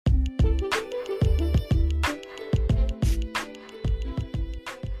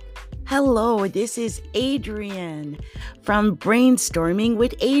Hello, this is Adrienne from Brainstorming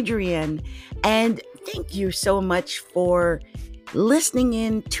with Adrienne. And thank you so much for listening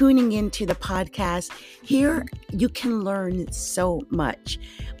in, tuning into the podcast. Here you can learn so much.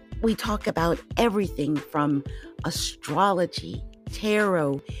 We talk about everything from astrology,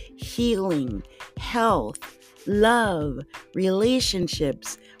 tarot, healing, health, love,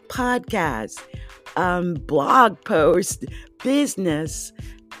 relationships, podcasts, blog posts, business,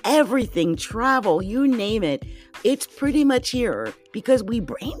 everything, travel, you name it. It's pretty much here because we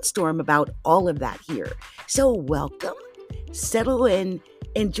brainstorm about all of that here. So welcome, settle in,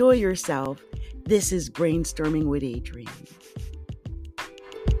 enjoy yourself. This is Brainstorming with Adrienne.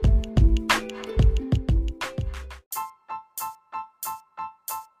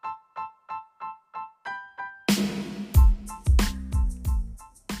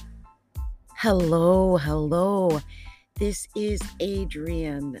 Hello. This is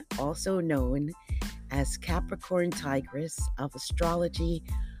Adrienne, also known as Capricorn Tigress of Astrology,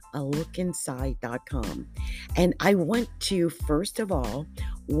 alookinside.com. And I want to, first of all,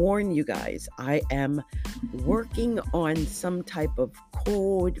 warn you guys, I am working on some type of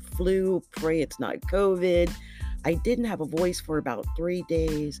cold, flu. Pray it's not COVID. I didn't have a voice for about 3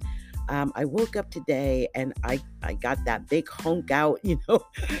 days. I woke up today and I got that big honk out,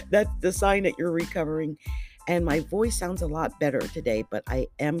 that's the sign that you're recovering. And my voice sounds a lot better today, but I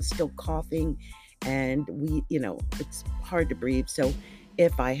am still coughing and it's hard to breathe. So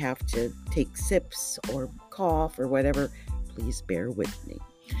if I have to take sips or cough or whatever, please bear with me.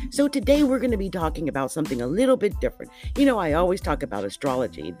 So today we're going to be talking about something a little bit different. I always talk about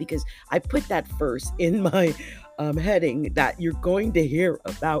astrology because I put that first in my heading that you're going to hear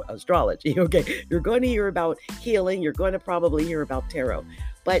about astrology. Okay, you're going to hear about healing. You're going to probably hear about tarot.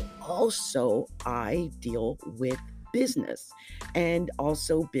 But also I deal with business and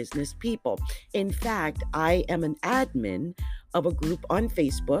also business people. In fact, I am an admin of a group on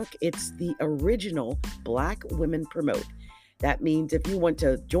Facebook. It's the original Black Women Promote. That means if you want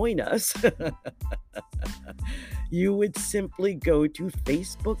to join us, you would simply go to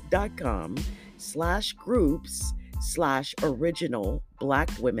facebook.com/groups/original Black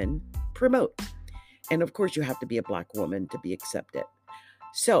Women Promote. And of course, you have to be a Black woman to be accepted.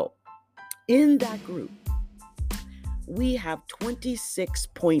 So in that group, we have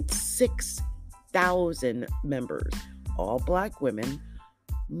 26.6 thousand members, all Black women,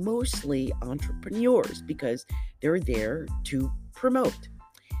 mostly entrepreneurs, because they're there to promote.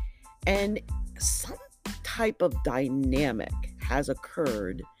 And some type of dynamic has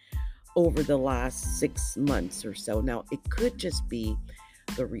occurred over the last 6 months or so. Now, it could just be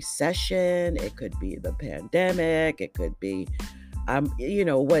the recession, it could be the pandemic, it could be,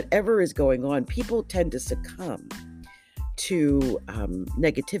 whatever is going on. People tend to succumb to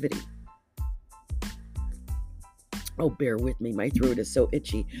negativity. Oh, bear with me. My throat is so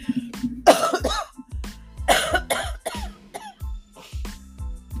itchy.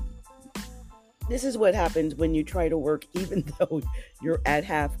 This is what happens when you try to work even though you're at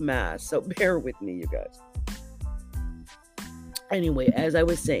half mast. So bear with me, you guys. Anyway, as I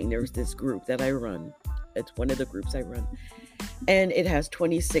was saying, there's this group that I run. It's one of the groups I run. And it has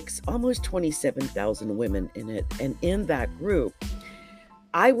almost 27,000 women in it. And in that group,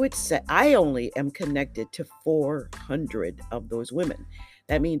 I would say I only am connected to 400 of those women.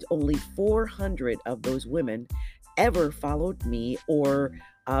 That means only 400 of those women ever followed me or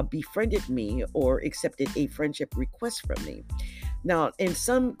befriended me or accepted a friendship request from me. Now, in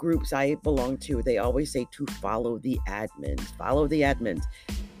some groups I belong to, they always say to follow the admins. Follow the admins.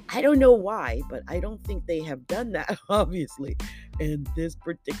 I don't know why, but I don't think they have done that, obviously. In this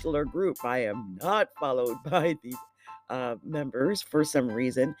particular group, I am not followed by these members for some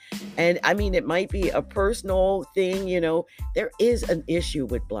reason. And I mean, it might be a personal thing, there is an issue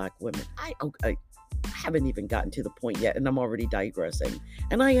with Black women. I haven't even gotten to the point yet, and I'm already digressing.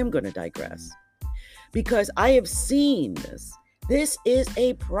 And I am going to digress because I have seen this. This is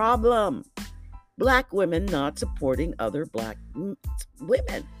a problem. Black women not supporting other Black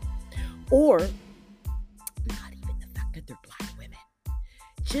women. Or not even the fact that they're Black women.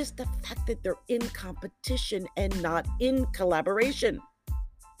 Just the fact that they're in competition and not in collaboration.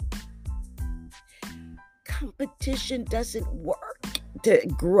 Competition doesn't work to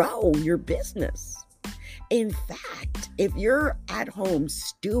grow your business. In fact, if you're at home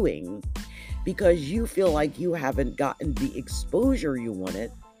stewing because you feel like you haven't gotten the exposure you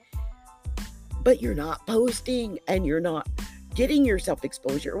wanted, but you're not posting and you're not getting yourself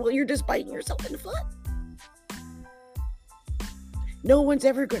exposure, well, you're just biting yourself in the foot. No one's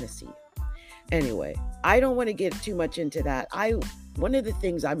ever going to see you. Anyway, I don't want to get too much into that. I one of the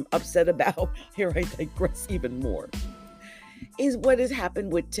things I'm upset about, here I digress even more, is what has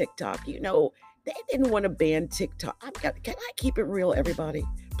happened with TikTok. They didn't want to ban TikTok. Can I keep it real, everybody?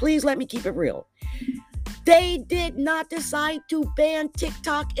 Please let me keep it real. They did not decide to ban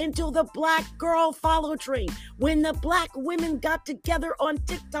TikTok until the Black Girl Follow Train. When the Black women got together on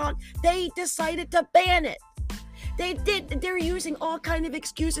TikTok, they decided to ban it. They're using all kind of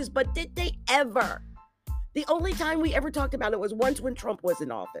excuses, but did they ever? The only time we ever talked about it was once when Trump was in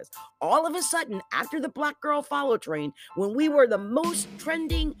office. All of a sudden, after the Black Girl Follow Train, when we were the most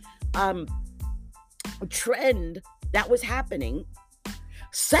trending trend that was happening,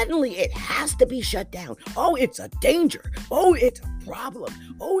 suddenly it has to be shut down. Oh, it's a danger. Oh, it's a problem.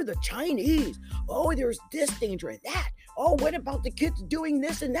 Oh, the Chinese. Oh, there's this danger and that. Oh, what about the kids doing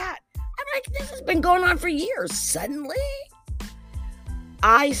this and that? I'm like, this has been going on for years. Suddenly,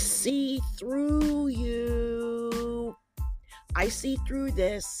 I see through you. I see through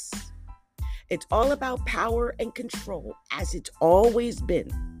this. It's all about power and control, as it's always been.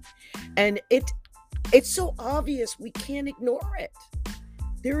 And it's so obvious we can't ignore it.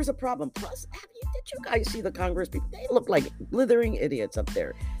 There is a problem. Plus, did you guys see the Congress people? They look like blithering idiots up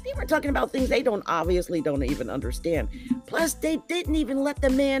there. They were talking about things they don't even understand. Plus, they didn't even let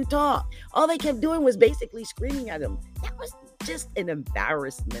the man talk. All they kept doing was basically screaming at him. That was just an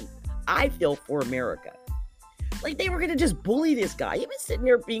embarrassment, I feel, for America. Like, they were going to just bully this guy. He was sitting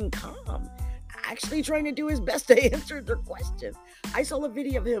there being calm, actually trying to do his best to answer their questions. I saw a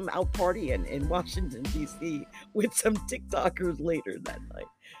video of him out partying in Washington, D.C. with some TikTokers later that night.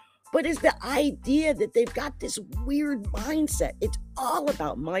 But it's the idea that they've got this weird mindset. It's all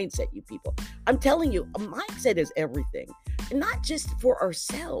about mindset, you people. I'm telling you, a mindset is everything. And not just for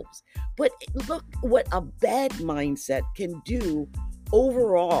ourselves, but look what a bad mindset can do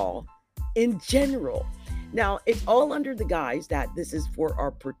overall in general. Now, it's all under the guise that this is for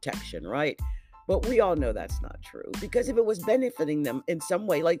our protection, right? But we all know that's not true, because if it was benefiting them in some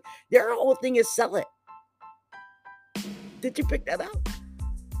way, like their whole thing is sell it. Did you pick that up?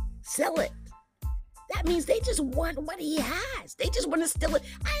 Sell it. That means they just want what he has. They just want to steal it.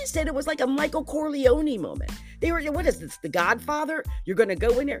 I said it was like a Michael Corleone moment. They were, what is this, The Godfather? You're going to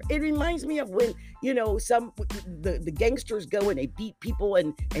go in there. It reminds me of when, the gangsters go and they beat people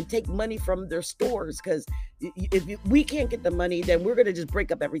and take money from their stores, because if we can't get the money, then we're going to just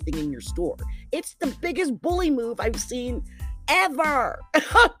break up everything in your store. It's the biggest bully move I've seen ever.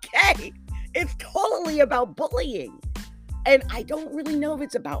 Okay. It's totally about bullying. And I don't really know if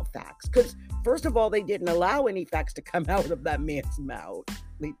it's about facts, because first of all, they didn't allow any facts to come out of that man's mouth.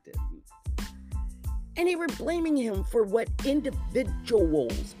 They didn't. And they were blaming him for what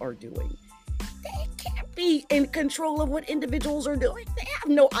individuals are doing. They can't be in control of what individuals are doing. They have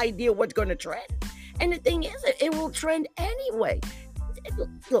no idea what's going to trend. And the thing is, it will trend anyway.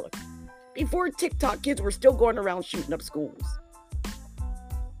 Look, before TikTok, kids were still going around shooting up schools.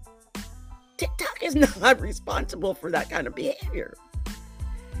 TikTok is not responsible for that kind of behavior.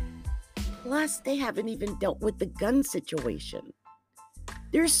 Plus, they haven't even dealt with the gun situation.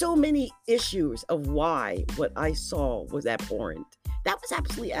 There's so many issues of why what I saw was abhorrent. That was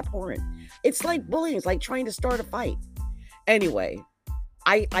absolutely abhorrent. It's like bullying. It's like trying to start a fight. Anyway,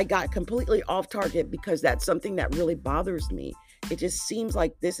 I got completely off target because that's something that really bothers me. It just seems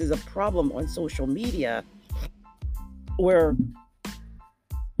like this is a problem on social media where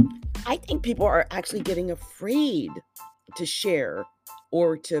I think people are actually getting afraid to share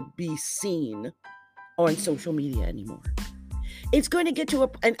or to be seen on social media anymore. It's going to get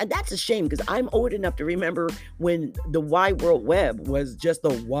to and that's a shame, because I'm old enough to remember when the wide world web was just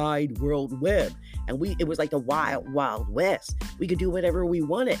the wide world web, and it was like the wild, wild west. We could do whatever we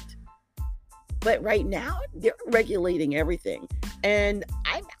wanted. But right now, they're regulating everything. And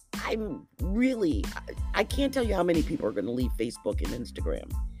I'm really, I can't tell you how many people are going to leave Facebook and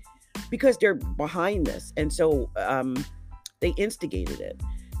Instagram because they're behind this. And so they instigated it.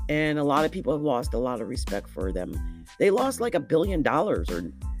 And a lot of people have lost a lot of respect for them. They lost like $1 billion or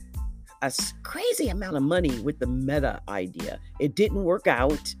a crazy amount of money with the Meta idea. It didn't work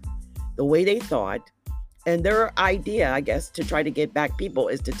out the way they thought. And their idea, I guess, to try to get back people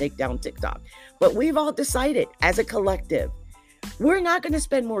is to take down TikTok. But we've all decided as a collective, we're not going to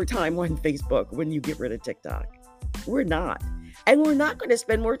spend more time on Facebook when you get rid of TikTok. We're not. And we're not going to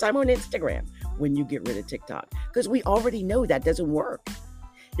spend more time on Instagram when you get rid of TikTok, because we already know that doesn't work.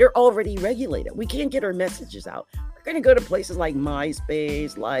 They're already regulated. We can't get our messages out. We're going to go to places like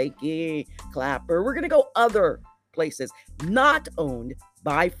MySpace, Likey, Clapper. We're going to go other places not owned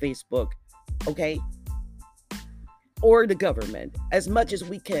by Facebook, okay? Or the government, as much as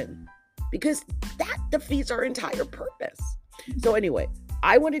we can, because that defeats our entire purpose. So anyway,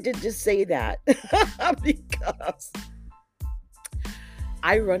 I wanted to just say that because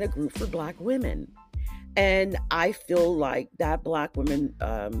I run a group for Black women. And I feel like that Black women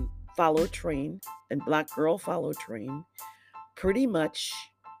follow train and Black girl follow train pretty much.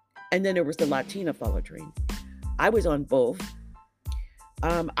 And then there was the Latina follow train. I was on both.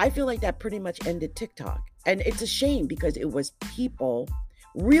 I feel like that pretty much ended TikTok. And it's a shame because it was people,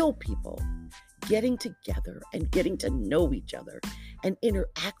 real people, getting together and getting to know each other and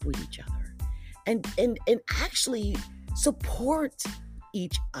interact with each other and actually support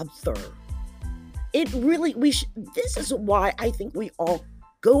each other. It really, this is why I think we all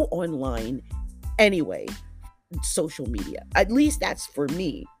go online anyway, social media. At least that's for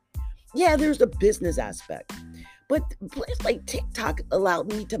me. Yeah, there's a business aspect. But places like TikTok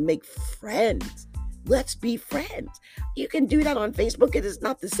allowed me to make friends. Let's be friends. You can do that on Facebook. It is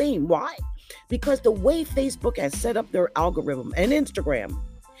not the same. Why? Because the way Facebook has set up their algorithm and Instagram,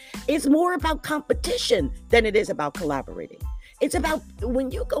 it's more about competition than it is about collaborating. It's about when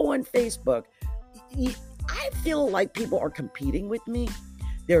you go on Facebook, I feel like people are competing with me.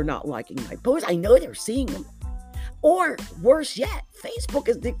 They're not liking my posts. I know they're seeing them. Or worse yet, Facebook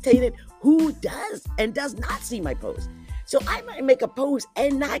has dictated who does and does not see my post. So I might make a post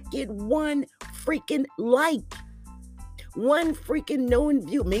and not get one freaking like, one freaking known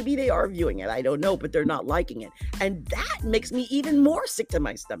view. Maybe they are viewing it. I don't know, but they're not liking it. And that makes me even more sick to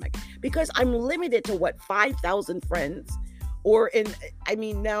my stomach because I'm limited to 5,000 friends.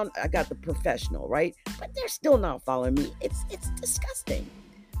 Now I got the professional, right? But they're still not following me. It's disgusting.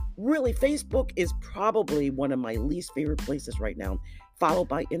 Really, Facebook is probably one of my least favorite places right now, followed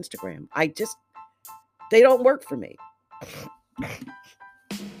by Instagram. They don't work for me.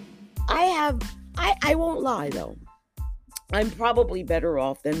 I won't lie though. I'm probably better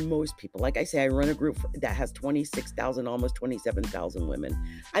off than most people. Like I say, I run a group that has 26,000, almost 27,000 women.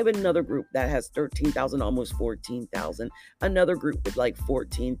 I have another group that has 13,000, almost 14,000. Another group with like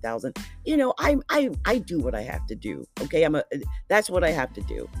 14,000. I do what I have to do. Okay, that's what I have to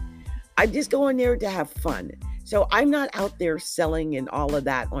do. I just go in there to have fun. So I'm not out there selling and all of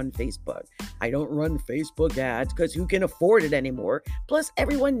that on Facebook. I don't run Facebook ads because who can afford it anymore? Plus,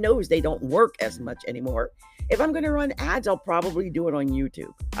 everyone knows they don't work as much anymore. If I'm going to run ads, I'll probably do it on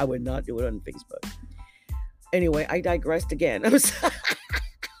YouTube. I would not do it on Facebook. Anyway, I digressed again.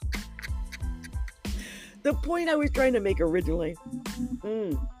 The point I was trying to make originally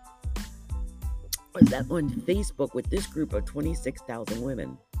was that on Facebook with this group of 26,000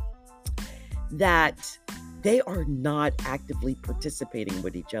 women, that they are not actively participating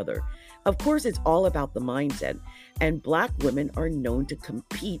with each other. Of course, it's all about the mindset. And Black women are known to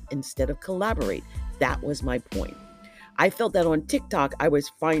compete instead of collaborate. That was my point. I felt that on TikTok, I was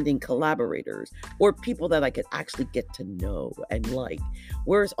finding collaborators or people that I could actually get to know and like.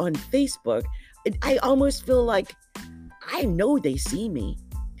 Whereas on Facebook, I almost feel like I know they see me.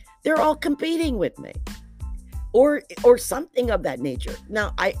 They're all competing with me. Or something of that nature.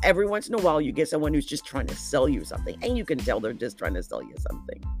 Now, every once in a while, you get someone who's just trying to sell you something, and you can tell they're just trying to sell you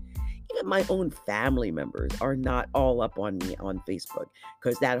something. Even my own family members are not all up on me on Facebook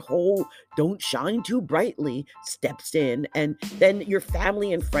because that whole don't shine too brightly steps in, and then your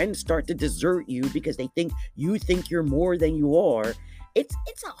family and friends start to desert you because they think you're more than you are. It's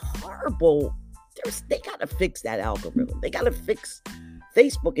a horrible. They gotta fix that algorithm. They gotta fix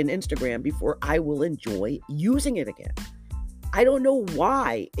Facebook and Instagram before I will enjoy using it again. I don't know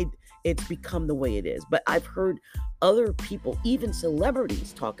why it's become the way it is, but I've heard other people, even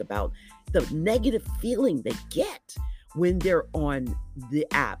celebrities, talk about the negative feeling they get when they're on the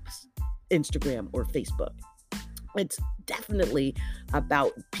apps, Instagram or Facebook. It's definitely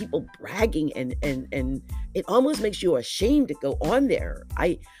about people bragging and it almost makes you ashamed to go on there.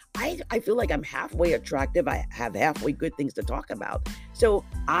 I feel like I'm halfway attractive. I have halfway good things to talk about. So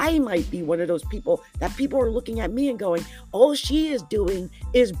I might be one of those people that people are looking at me and going, all she is doing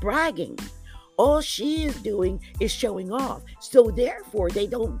is bragging. All she is doing is showing off. So therefore they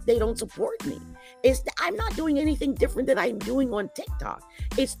don't support me. I'm not doing anything different than I'm doing on TikTok.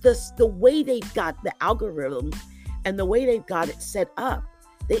 It's the way they've got the algorithm and the way they've got it set up.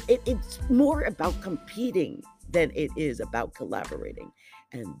 It's more about competing than it is about collaborating.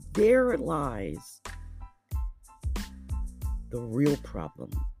 And there lies the real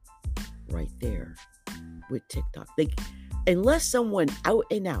problem right there with TikTok. Unless someone out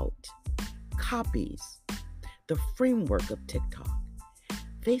and out copies the framework of TikTok,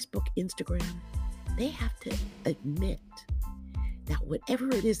 Facebook, Instagram, they have to admit that whatever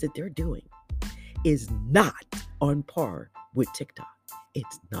it is that they're doing is not on par with TikTok.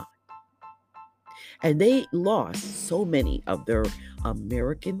 It's not. And they lost so many of their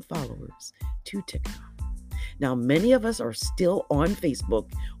American followers to TikTok. Now, many of us are still on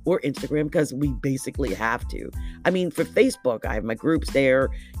Facebook or Instagram because we basically have to. I mean, for Facebook, I have my groups there.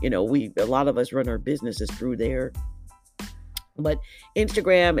 A lot of us run our businesses through there. But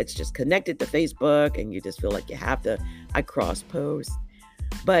Instagram, it's just connected to Facebook, and you just feel like you have to. I cross post.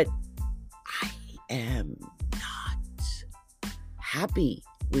 But I am not happy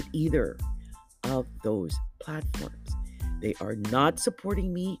with either of those platforms. They are not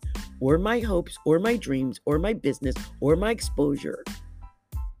supporting me or my hopes or my dreams or my business or my exposure.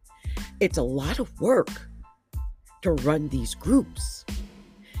 It's a lot of work to run these groups.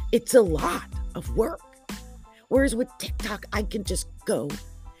 It's a lot of work. Whereas with TikTok, I can just go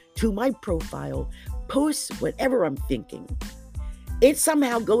to my profile, post whatever I'm thinking. It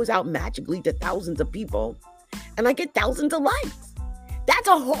somehow goes out magically to thousands of people, and I get thousands of likes. That's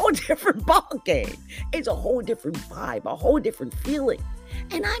a whole different ballgame. It's a whole different vibe, a whole different feeling.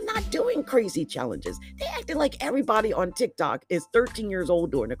 And I'm not doing crazy challenges. They acted like everybody on TikTok is 13 years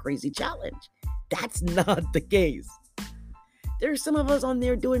old doing a crazy challenge. That's not the case. There's some of us on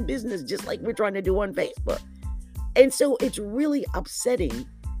there doing business just like we're trying to do on Facebook. And so it's really upsetting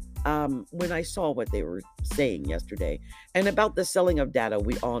when I saw what they were saying yesterday. And about the selling of data,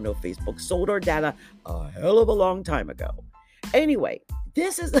 we all know Facebook sold our data a hell of a long time ago. Anyway,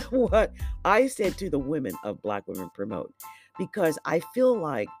 this is what I said to the women of Black Women Promote, because I feel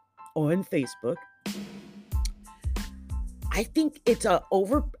like on Facebook, I think it's a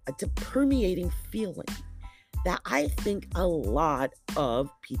permeating feeling that I think a lot of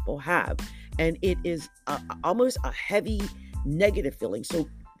people have. And it is almost a heavy negative feeling. So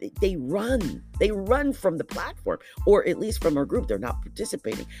they run from the platform, or at least from our group. They're not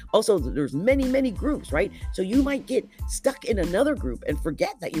participating. Also, there's many groups, right? So you might get stuck in another group and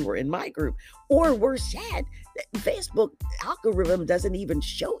forget that you were in my group. Or worse yet, Facebook algorithm doesn't even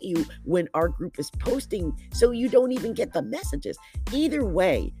show you when our group is posting, so you don't even get the messages. Either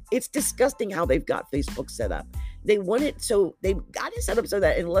way, it's disgusting how they've got Facebook set up. They want it, so they've got it set up so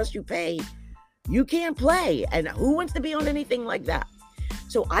that unless you pay, you can't play. And who wants to be on anything like that?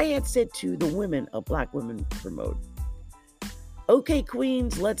 So I had said to the women of Black Women Promote, okay,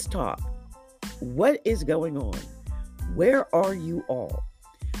 queens, let's talk. What is going on? Where are you all?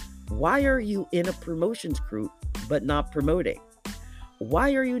 Why are you in a promotions group but not promoting?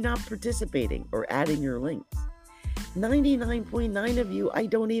 Why are you not participating or adding your links? 99.9 of you, I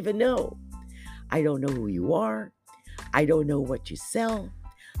don't even know. I don't know who you are. I don't know what you sell.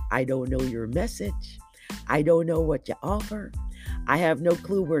 I don't know your message. I don't know what you offer. I have no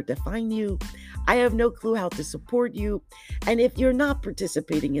clue where to find you. I have no clue how to support you. And if you're not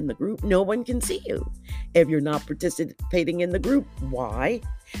participating in the group, no one can see you. If you're not participating in the group, why?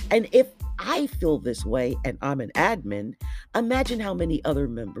 And if I feel this way and I'm an admin, imagine how many other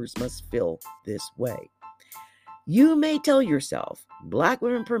members must feel this way. You may tell yourself, Black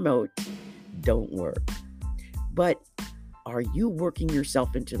Women Promote don't work. But are you working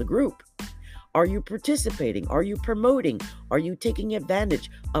yourself into the group? Are you participating? Are you promoting? Are you taking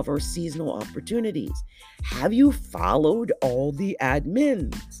advantage of our seasonal opportunities? Have you followed all the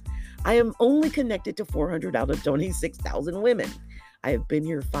admins? I am only connected to 400 out of 26,000 women. I have been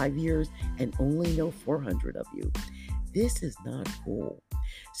here 5 years and only know 400 of you. This is not cool.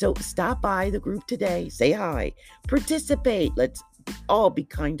 So stop by the group today. Say hi. Participate. Let's all be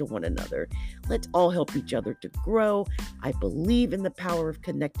kind to one another. Let's all help each other to grow. I believe in the power of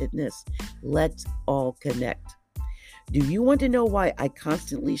connectedness. Let's all connect. Do you want to know why I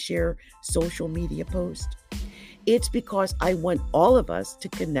constantly share social media posts? It's because I want all of us to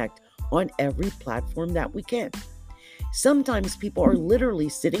connect on every platform that we can. Sometimes people are literally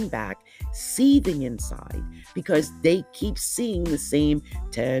sitting back, seething inside because they keep seeing the same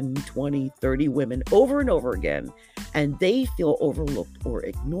 10, 20, 30 women over and over again, and they feel overlooked or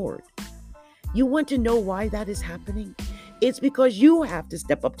ignored. You want to know why that is happening? It's because you have to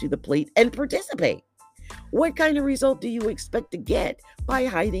step up to the plate and participate. What kind of result do you expect to get by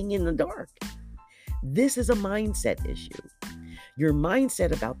hiding in the dark? This is a mindset issue. Your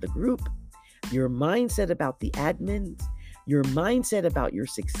mindset about the group, your mindset about the admins, your mindset about your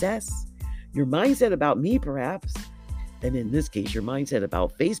success, your mindset about me perhaps, and in this case, your mindset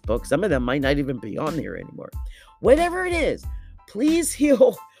about Facebook. Some of them might not even be on there anymore. Whatever it is, please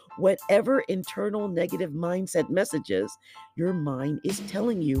heal whatever internal negative mindset messages your mind is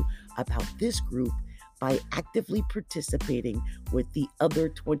telling you about this group by actively participating with the other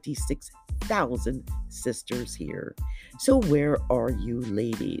 26,000 sisters here. So where are you,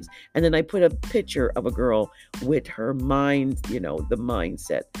 ladies? And then I put a picture of a girl with her mind, the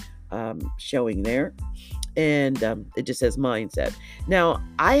mindset showing there. And it just says mindset. Now,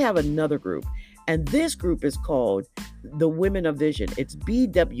 I have another group, and this group is called the Women of Vision. It's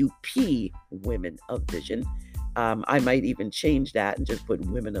BWP Women of Vision. I might even change that and just put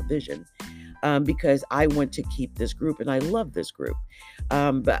Women of Vision because I want to keep this group, and I love this group.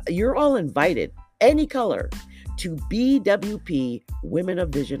 But you're all invited, any color, to BWP Women of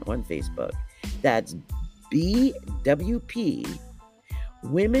Vision on Facebook. That's BWP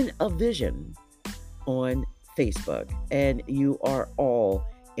Women of Vision on Facebook, and you are all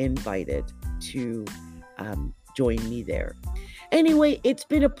invited to join me there. Anyway, it's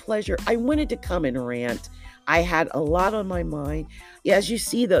been a pleasure. I wanted to come and rant. I had a lot on my mind. As you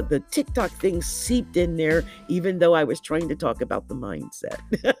see, the TikTok thing seeped in there, even though I was trying to talk about the mindset.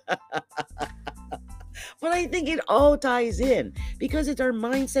 But I think it all ties in because it's our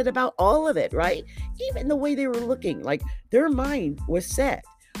mindset about all of it, right? Even the way they were looking, like their mind was set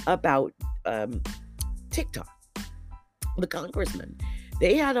about TikTok. The congressman,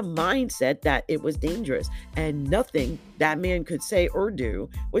 they had a mindset that it was dangerous and nothing that man could say or do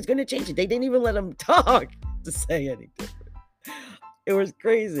was going to change it. They didn't even let him talk to say anything different. It was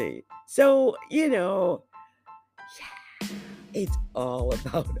crazy. So, yeah, it's all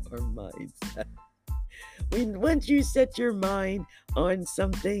about our mindset. Once you set your mind on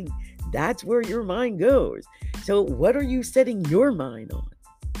something, that's where your mind goes. So what are you setting your mind on?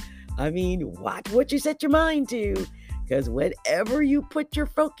 I mean, watch what you set your mind to, because whatever you put your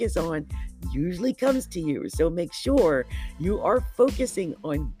focus on usually comes to you. So make sure you are focusing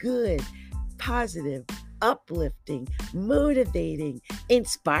on good, positive, uplifting, motivating,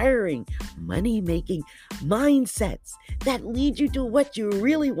 inspiring, money-making mindsets that lead you to what you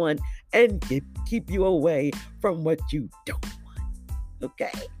really want and keep you away from what you don't want.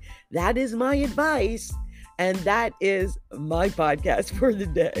 Okay? That is my advice. And that is my podcast for the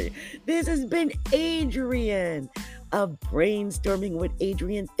day. This has been Adrienne of Brainstorming with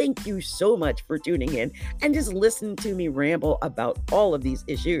Adrienne. Thank you so much for tuning in and just listen to me ramble about all of these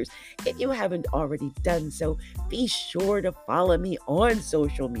issues. If you haven't already done so, be sure to follow me on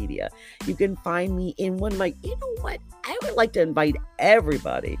social media. You can find me in one of my, I would like to invite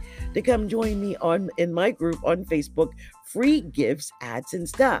everybody to come join me in my group on Facebook, Free Gifts, Ads, and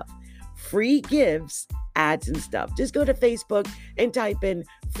Stuff. Free Gifts, Ads, and Stuff. Just go to Facebook and type in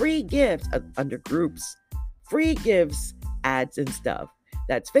Free Gifts under groups. Free Gifts, Ads, and Stuff.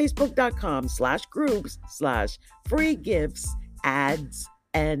 That's facebook.com/groups/free gifts, ads,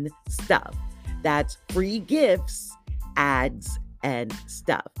 and stuff. That's Free Gifts, Ads, and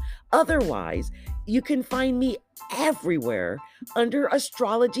Stuff. Otherwise, you can find me everywhere under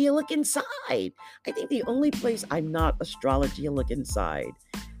Astrology A Look Inside. I think the only place I'm not Astrology A Look Inside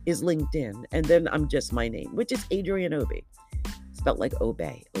is LinkedIn, and then I'm just my name, which is Adrienne Obey, spelled like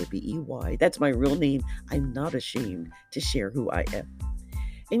Obey, Obey. That's my real name. I'm not ashamed to share who I am.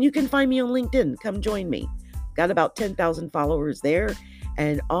 And you can find me on LinkedIn. Come join me. Got about 10,000 followers there,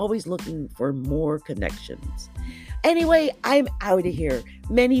 and always looking for more connections. Anyway, I'm out of here.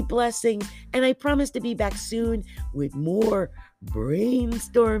 Many blessings, and I promise to be back soon with more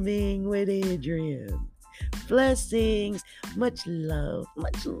Brainstorming with Adrienne. Blessings, much love,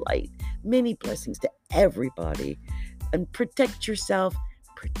 much light, many blessings to everybody. And protect yourself,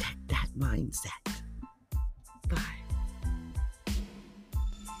 protect that mindset.